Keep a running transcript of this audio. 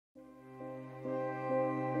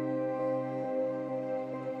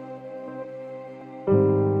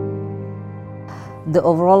The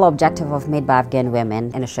overall objective of Made by Afghan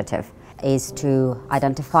Women initiative is to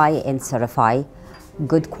identify and certify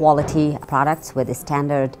good quality products with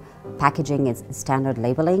standard packaging and standard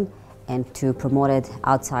labeling, and to promote it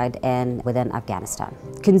outside and within Afghanistan.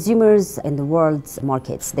 Consumers in the world's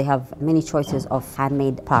markets, they have many choices of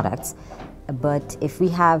handmade products, but if we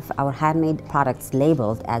have our handmade products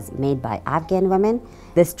labeled as Made by Afghan Women,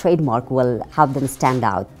 this trademark will help them stand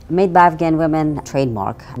out. Made by Afghan Women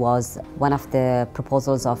trademark was one of the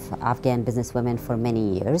proposals of Afghan businesswomen for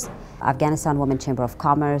many years. Afghanistan Women Chamber of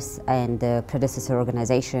Commerce and the predecessor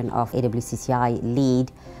organization of AWCCI,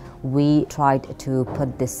 LEAD, we tried to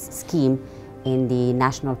put this scheme in the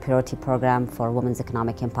National Priority Program for Women's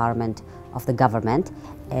Economic Empowerment of the government.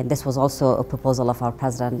 And this was also a proposal of our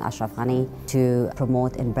President, Ashraf Ghani, to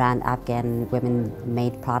promote and brand Afghan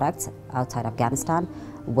women-made products outside Afghanistan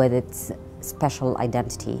with its special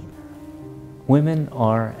identity. Women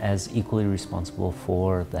are as equally responsible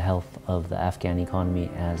for the health of the Afghan economy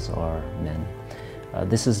as are men.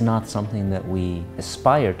 This is not something that we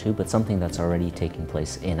aspire to, but something that's already taking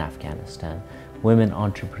place in Afghanistan. Women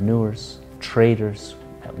entrepreneurs, traders,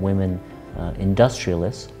 women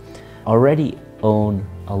industrialists already own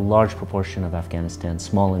a large proportion of Afghanistan's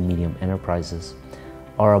small and medium enterprises,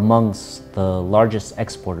 are amongst the largest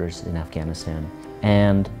exporters in Afghanistan,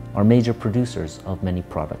 and are major producers of many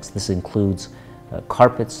products. This includes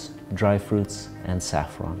carpets, dry fruits, and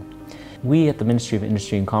saffron. We at the Ministry of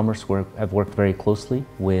Industry and Commerce have worked very closely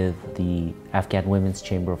with the Afghan Women's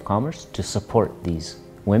Chamber of Commerce to support these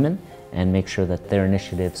women and make sure that their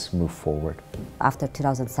initiatives move forward. After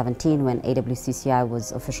 2017, when AWCCI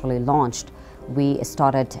was officially launched, we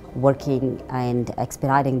started working and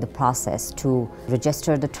expediting the process to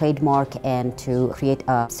register the trademark and to create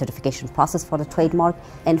a certification process for the trademark.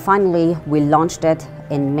 And finally, we launched it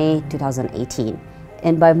in May 2018.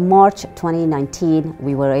 And by March 2019,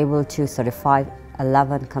 we were able to certify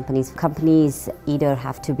 11 companies. Companies either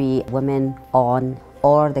have to be women-owned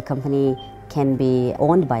or the company can be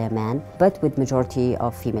owned by a man, but with majority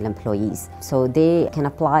of female employees. So they can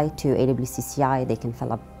apply to AWCCI, they can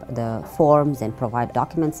fill up the forms and provide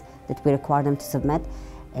documents that we require them to submit.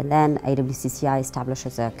 And then AWCCI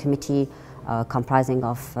establishes a committee comprising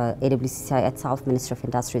of AWCCI itself, Ministry of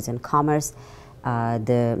Industries and Commerce,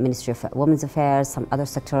 the Ministry of Women's Affairs, some other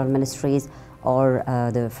sectoral ministries, or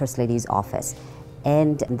the First Lady's office.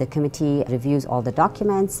 And the committee reviews all the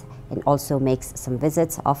documents and also makes some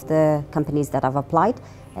visits of the companies that have applied,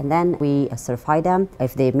 and then we certify them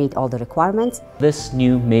if they meet all the requirements. This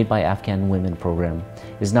new Made by Afghan Women program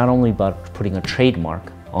is not only about putting a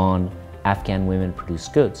trademark on Afghan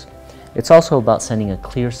women-produced goods, it's also about sending a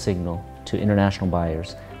clear signal to international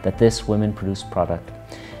buyers that this women-produced product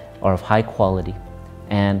are of high quality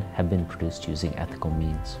and have been produced using ethical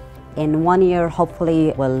means. In 1 year,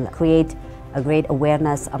 hopefully, we'll create a great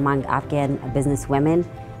awareness among Afghan businesswomen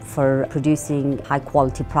for producing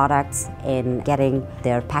high-quality products and getting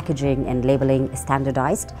their packaging and labeling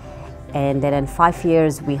standardized. And then in 5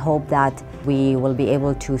 years, we hope that we will be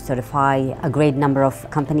able to certify a great number of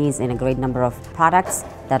companies and a great number of products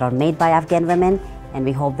that are made by Afghan women. And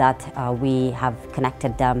we hope that we have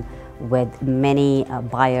connected them with many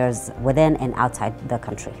buyers within and outside the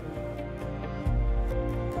country.